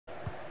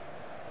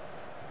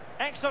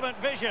Excellent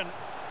vision.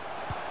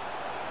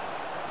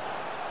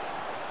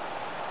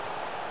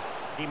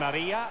 Di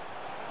Maria.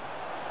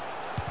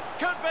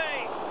 Could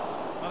be.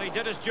 Well, he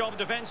did his job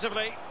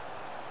defensively.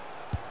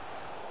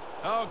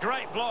 Oh,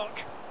 great block.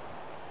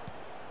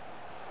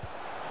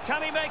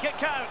 Can he make it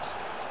count?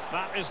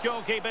 That is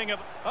goalkeeping.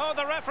 Oh,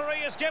 the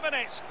referee has given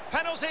it.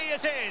 Penalty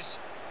it is.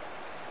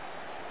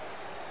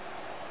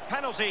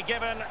 Penalty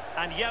given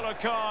and yellow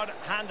card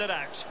handed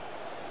out.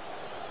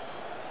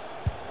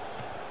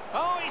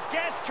 Oh, he's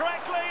guessed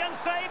correctly and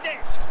saved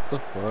it. What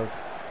the fuck?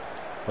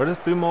 What is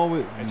Primo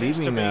always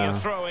leaving now? A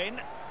throw in.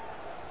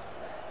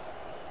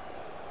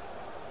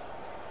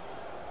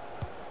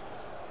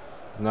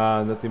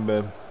 Nah, nothing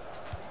bad.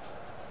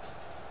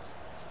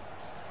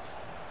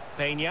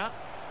 Peña.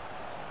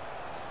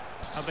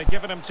 Have they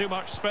given him too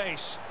much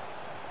space?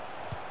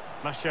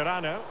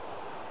 Mascherano.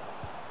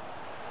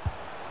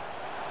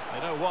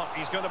 You know what?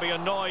 He's going to be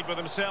annoyed with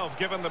himself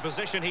given the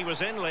position he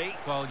was in, Lee.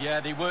 Well, yeah,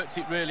 they worked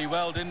it really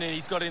well, didn't he?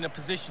 He's got in a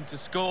position to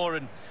score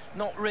and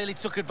not really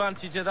took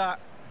advantage of that.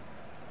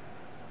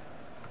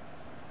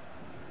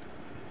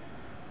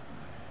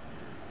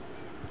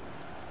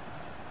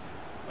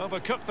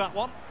 Overcooked that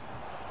one.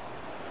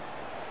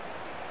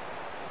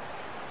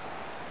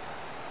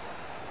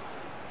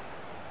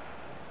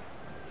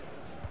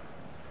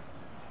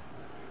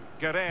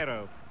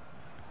 Guerrero.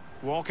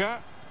 Walker.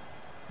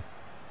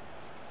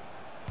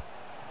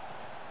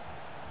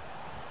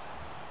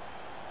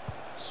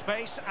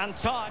 Space and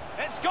time.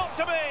 It's got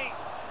to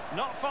be!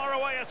 Not far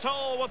away at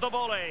all with the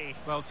volley.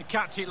 Well, to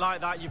catch it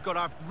like that, you've got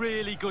to have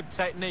really good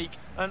technique.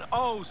 And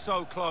oh,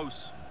 so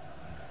close.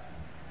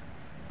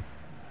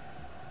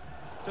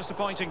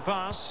 Disappointing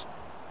pass.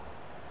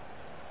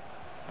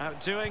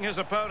 Outdoing his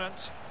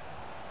opponent.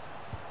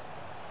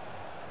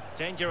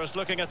 Dangerous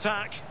looking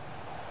attack.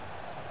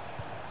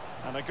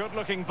 And a good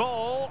looking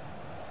ball.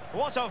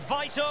 What a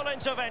vital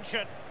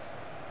intervention.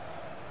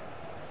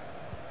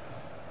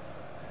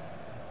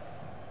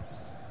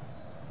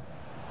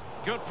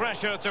 Good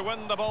pressure to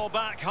win the ball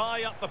back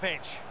high up the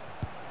pitch.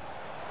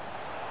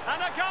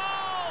 And a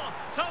goal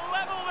to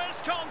level this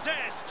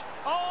contest.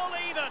 All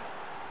even.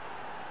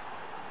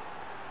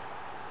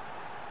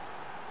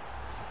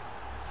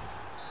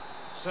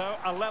 So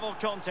a level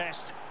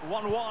contest,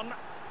 1-1.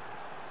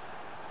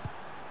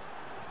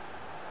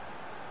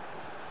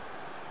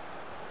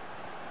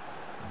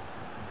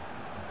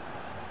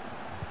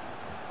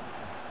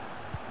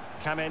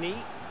 Kameni.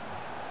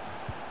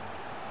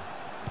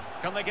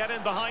 Can they get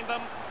in behind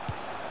them?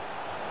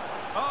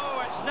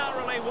 Oh, it's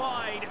narrowly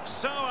wide.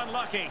 So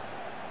unlucky.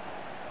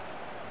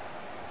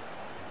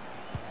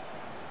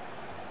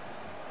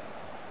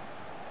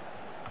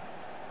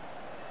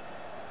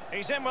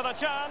 He's in with a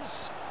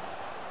chance.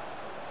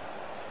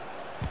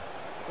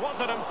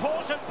 Was an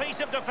important piece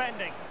of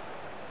defending.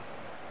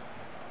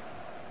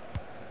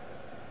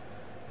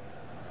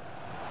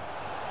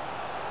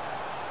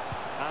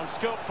 And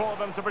scope for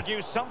them to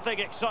produce something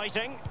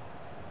exciting.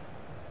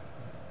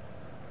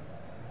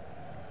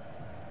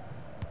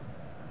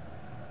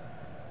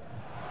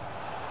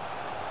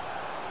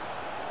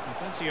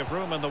 Plenty of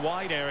room in the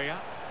wide area.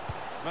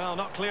 Well,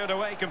 not cleared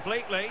away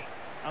completely.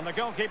 And the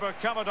goalkeeper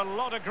covered a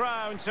lot of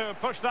ground to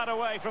push that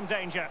away from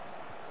danger.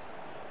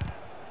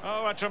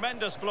 Oh, a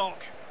tremendous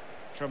block.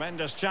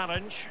 Tremendous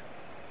challenge.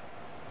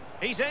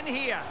 He's in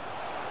here.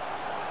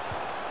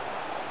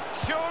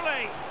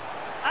 Surely.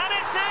 And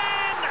it's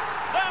in!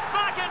 They're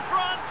back in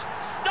front.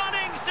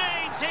 Stunning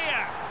scenes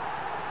here.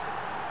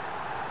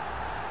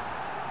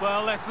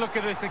 Well, let's look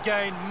at this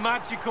again.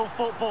 Magical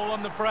football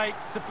on the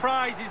break.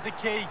 Surprise is the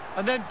key.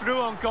 And then through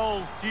on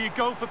goal. Do you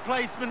go for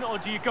placement or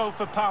do you go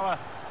for power?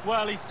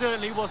 Well, he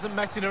certainly wasn't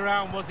messing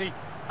around, was he?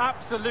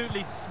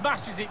 Absolutely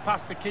smashes it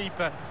past the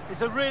keeper. It's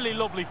a really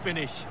lovely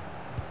finish.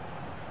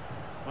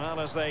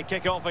 Well, as they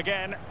kick off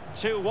again,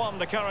 2-1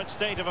 the current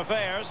state of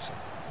affairs.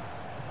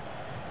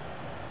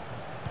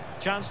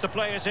 Chance to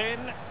play it in.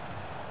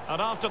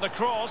 And after the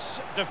cross,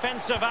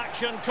 defensive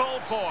action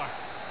called for.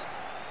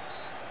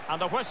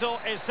 And the whistle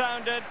is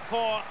sounded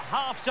for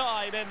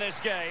half-time in this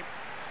game.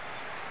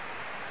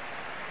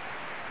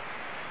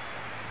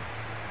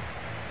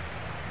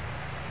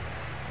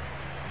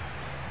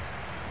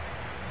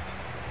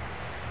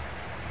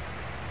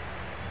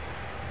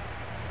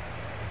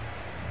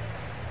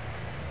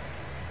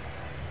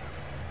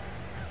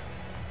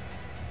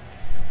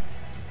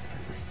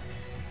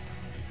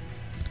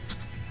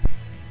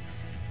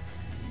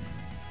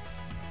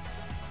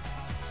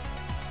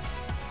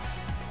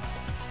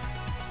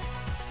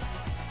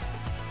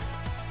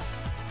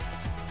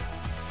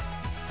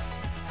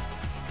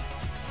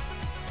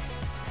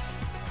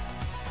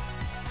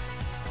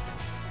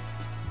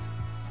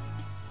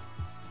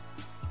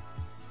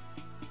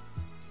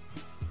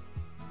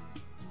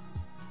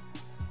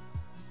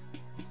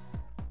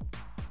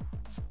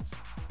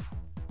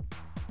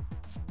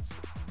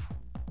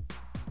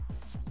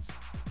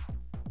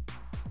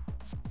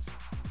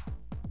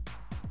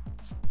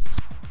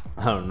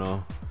 I don't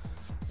know.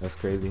 That's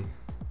crazy.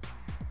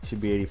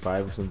 Should be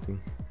 85 or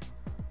something.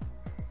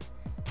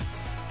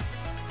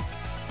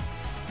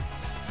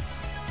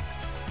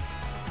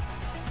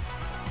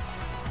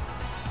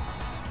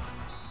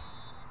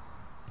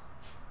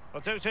 The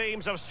two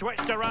teams have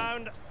switched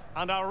around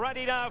and are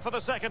ready now for the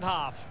second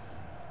half.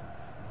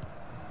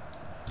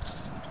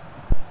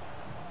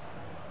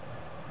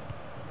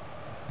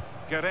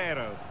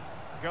 Guerrero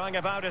going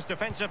about his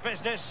defensive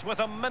business with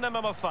a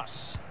minimum of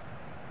fuss.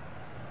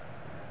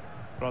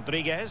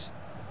 Rodriguez.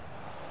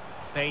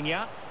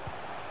 Peña.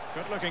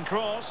 Good-looking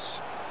cross.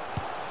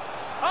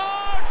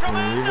 Oh,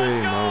 tremendous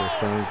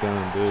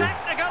goal!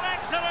 Technical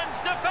excellence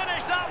to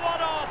finish that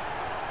one off.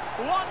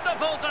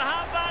 Wonderful to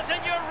have that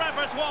in your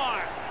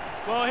repertoire.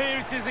 Well, here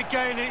it is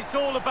again, and it's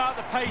all about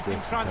the pace in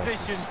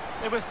transition.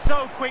 They were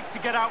so quick to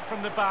get out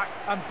from the back,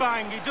 and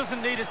bang, he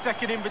doesn't need a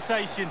second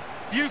invitation.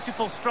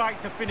 Beautiful strike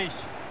to finish.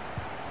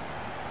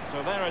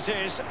 So there it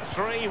is,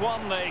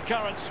 3-1 the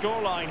current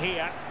scoreline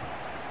here.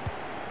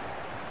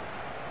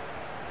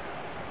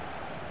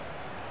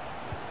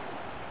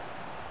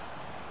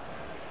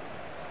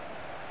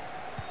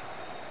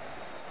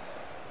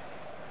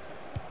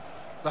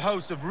 The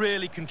hosts have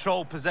really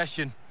controlled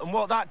possession, and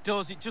what that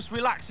does, it just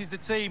relaxes the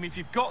team. If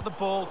you've got the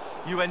ball,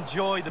 you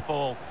enjoy the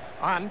ball,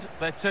 and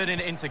they're turning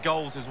it into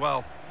goals as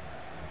well.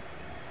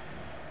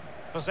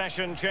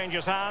 Possession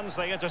changes hands,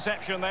 the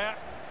interception there.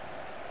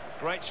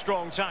 Great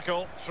strong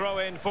tackle, throw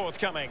in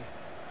forthcoming.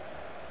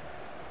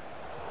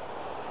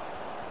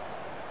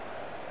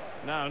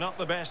 No, not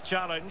the best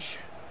challenge.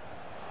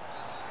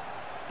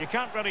 You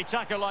can't really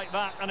tackle like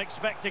that and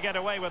expect to get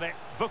away with it.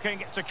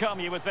 Booking to come,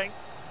 you would think.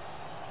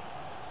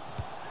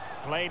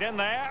 Played in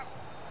there,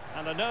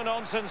 and a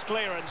no-nonsense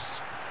clearance.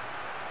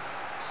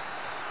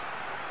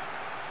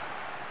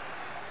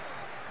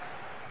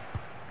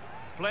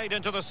 Played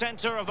into the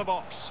centre of the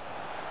box.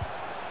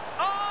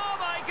 Oh,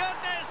 my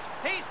goodness!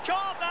 He's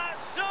caught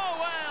that so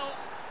well!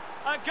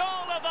 A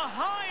goal of the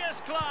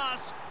highest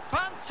class.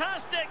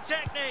 Fantastic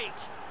technique.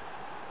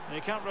 You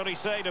can't really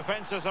say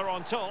defences are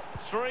on top.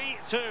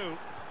 3-2.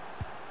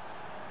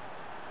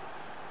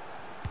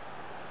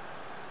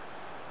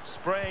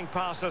 Spraying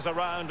passes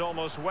around,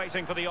 almost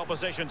waiting for the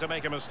opposition to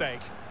make a mistake.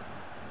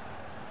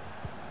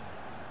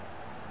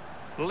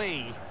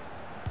 Lee.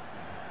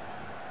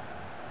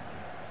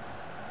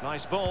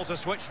 Nice ball to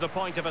switch the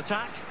point of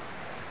attack.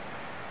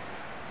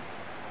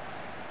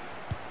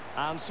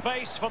 And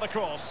space for the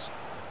cross.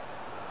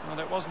 Well,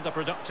 it wasn't a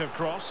productive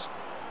cross.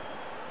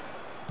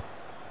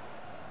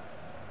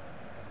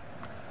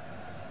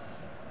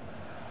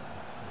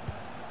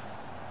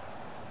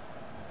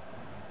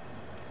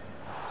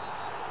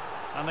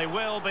 And they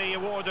will be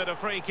awarded a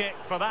free kick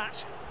for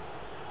that.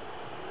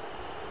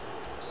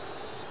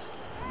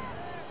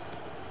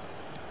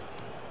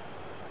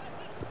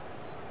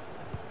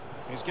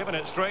 He's given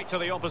it straight to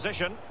the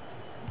opposition.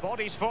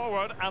 Bodies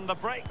forward and the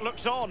break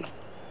looks on.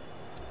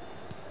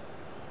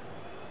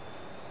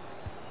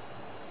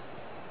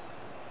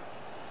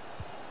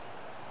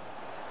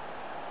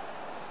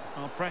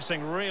 Well,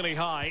 pressing really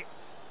high.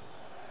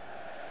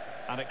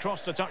 And it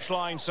crossed the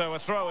touchline, so a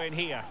throw in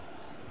here.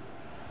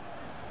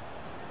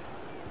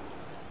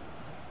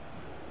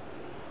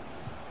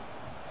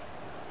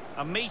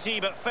 A meaty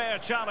but fair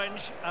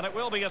challenge, and it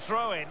will be a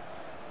throw-in.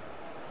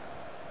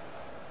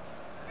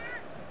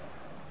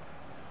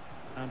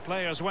 And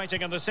players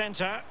waiting in the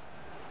centre.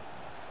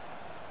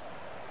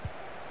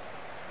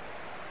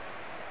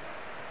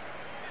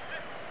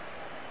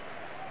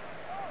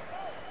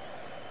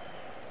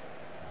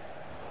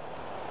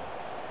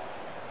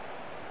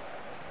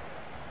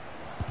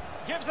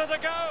 Gives it a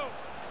go.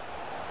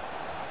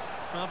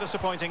 Well,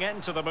 disappointing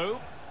end to the move.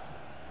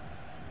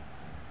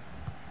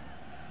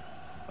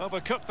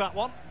 Overcooked that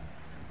one.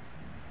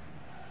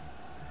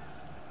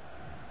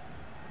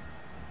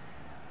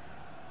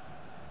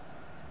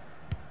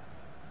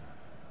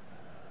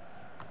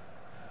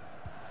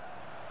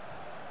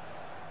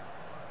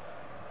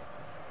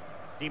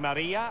 Di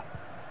Maria.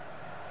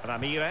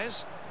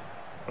 Ramirez.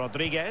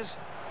 Rodriguez.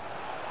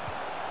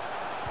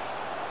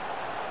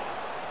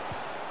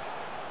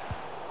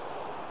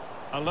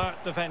 Alert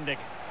defending.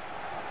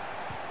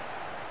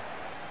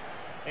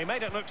 He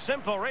made it look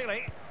simple,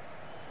 really.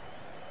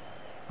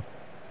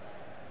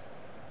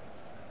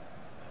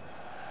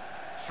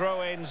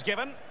 Throw-ins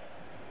given.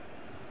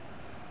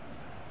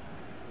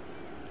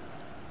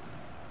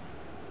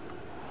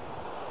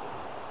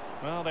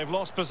 Well, they've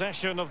lost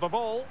possession of the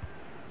ball.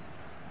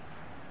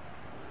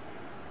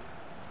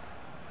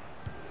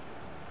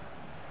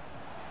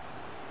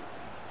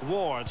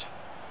 Ward.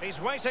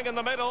 He's waiting in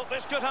the middle.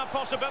 This could have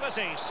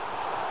possibilities.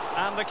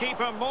 And the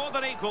keeper more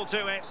than equal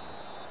to it.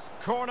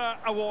 Corner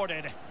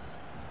awarded.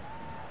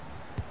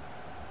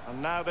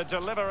 And now the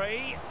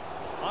delivery.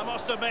 I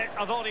must admit,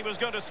 I thought he was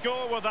going to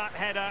score with that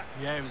header.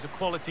 Yeah, it was a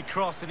quality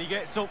cross, and he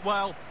gets up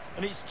well,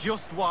 and it's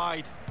just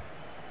wide.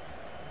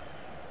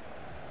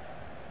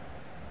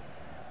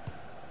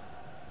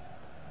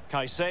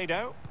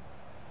 Caicedo.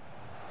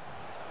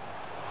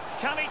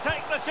 Can he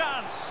take the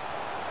chance?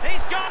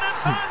 He's gone and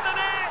found the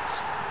net!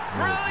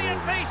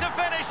 Brilliant piece of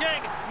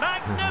finishing!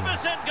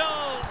 Magnificent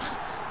goal!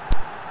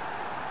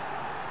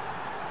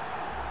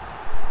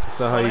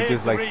 saw how Well, he here's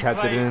just the like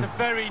tapped it replay. in. It's a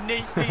very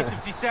neat piece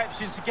of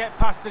deception to get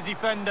past the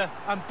defender,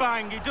 and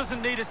bang, he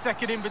doesn't need a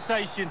second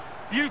invitation.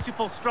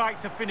 Beautiful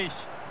strike to finish.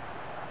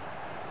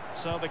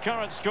 So the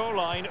current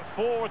scoreline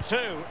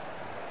 4-2.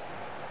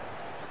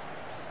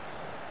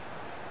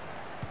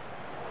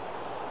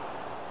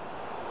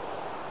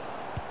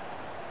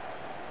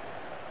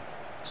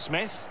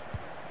 Smith.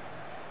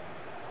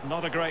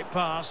 Not a great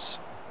pass.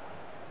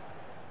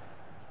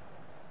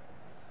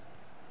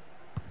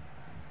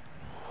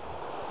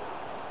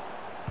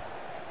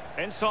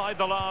 Inside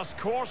the last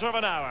quarter of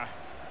an hour.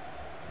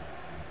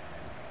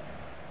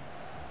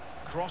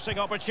 Crossing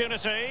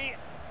opportunity.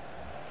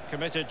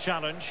 Committed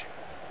challenge.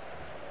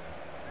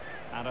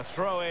 And a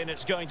throw-in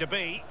it's going to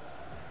be.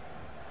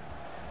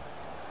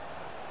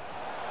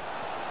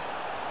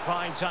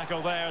 Fine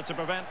tackle there to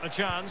prevent the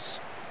chance.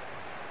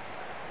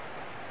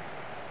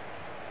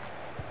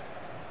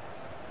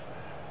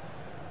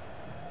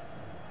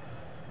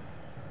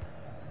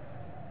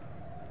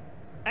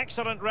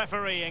 Excellent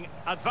refereeing,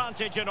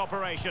 advantage in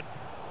operation.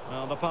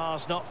 Well, the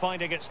pass not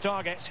finding its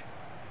target.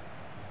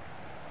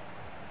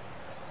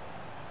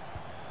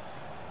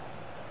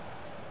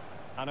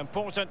 An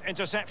important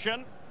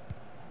interception.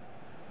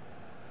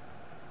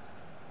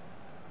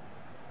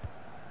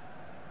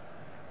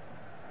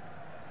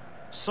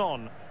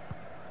 Son.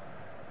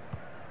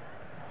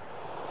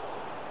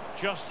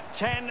 Just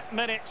 10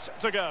 minutes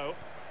to go.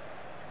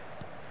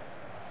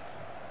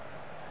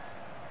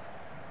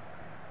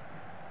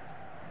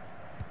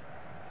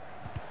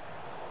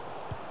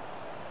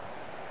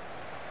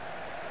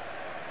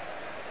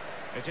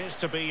 It is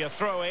to be a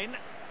throw-in.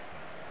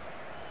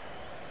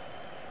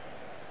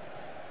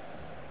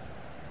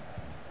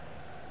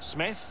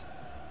 Smith.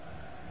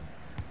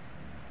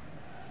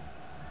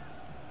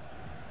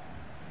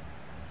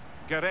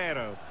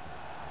 Guerrero.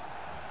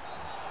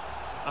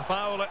 A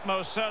foul it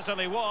most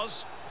certainly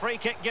was. Free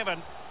kick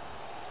given.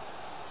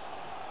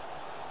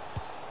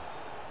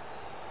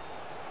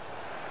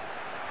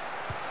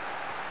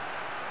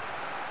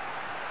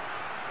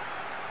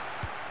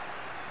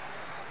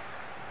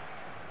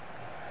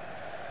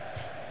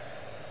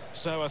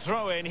 So a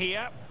throw-in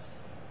here.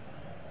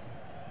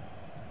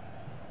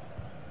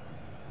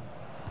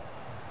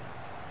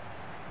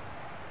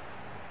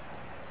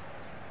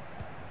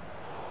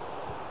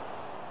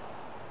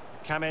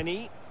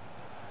 Kameni,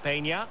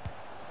 Peña,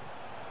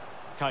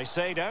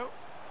 Caicedo.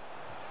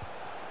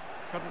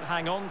 Couldn't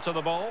hang on to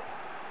the ball.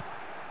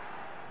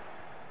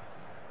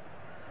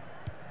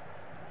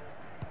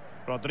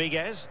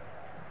 Rodriguez.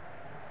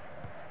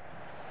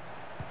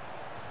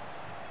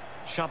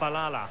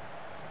 Shabalala.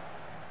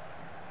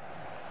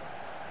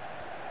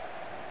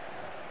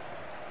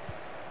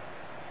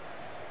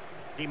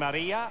 Di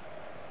Maria.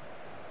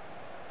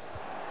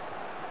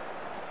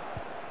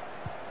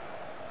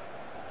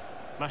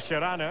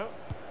 Mascherano.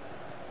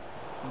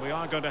 We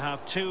are going to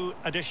have 2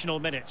 additional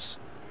minutes.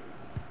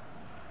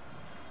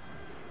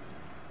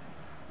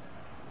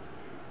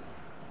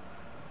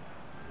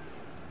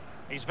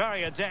 He's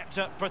very adept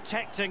at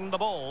protecting the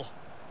ball.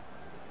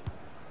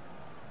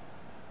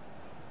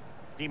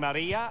 Di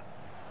Maria.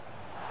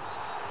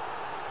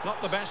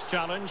 Not the best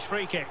challenge,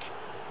 free kick.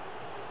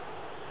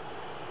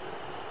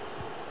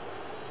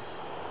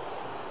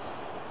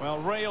 Well,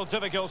 real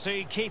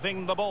difficulty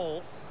keeping the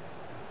ball.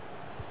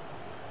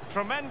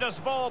 Tremendous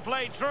ball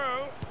played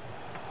through.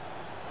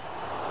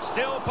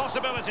 Still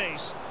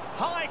possibilities.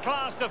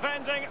 High-class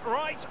defending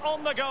right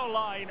on the goal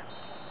line.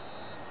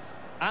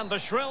 And the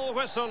shrill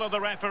whistle of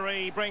the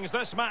referee brings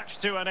this match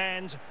to an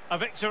end. A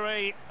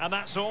victory, and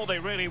that's all they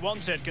really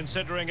wanted,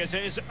 considering it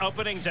is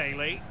opening day,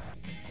 Lee.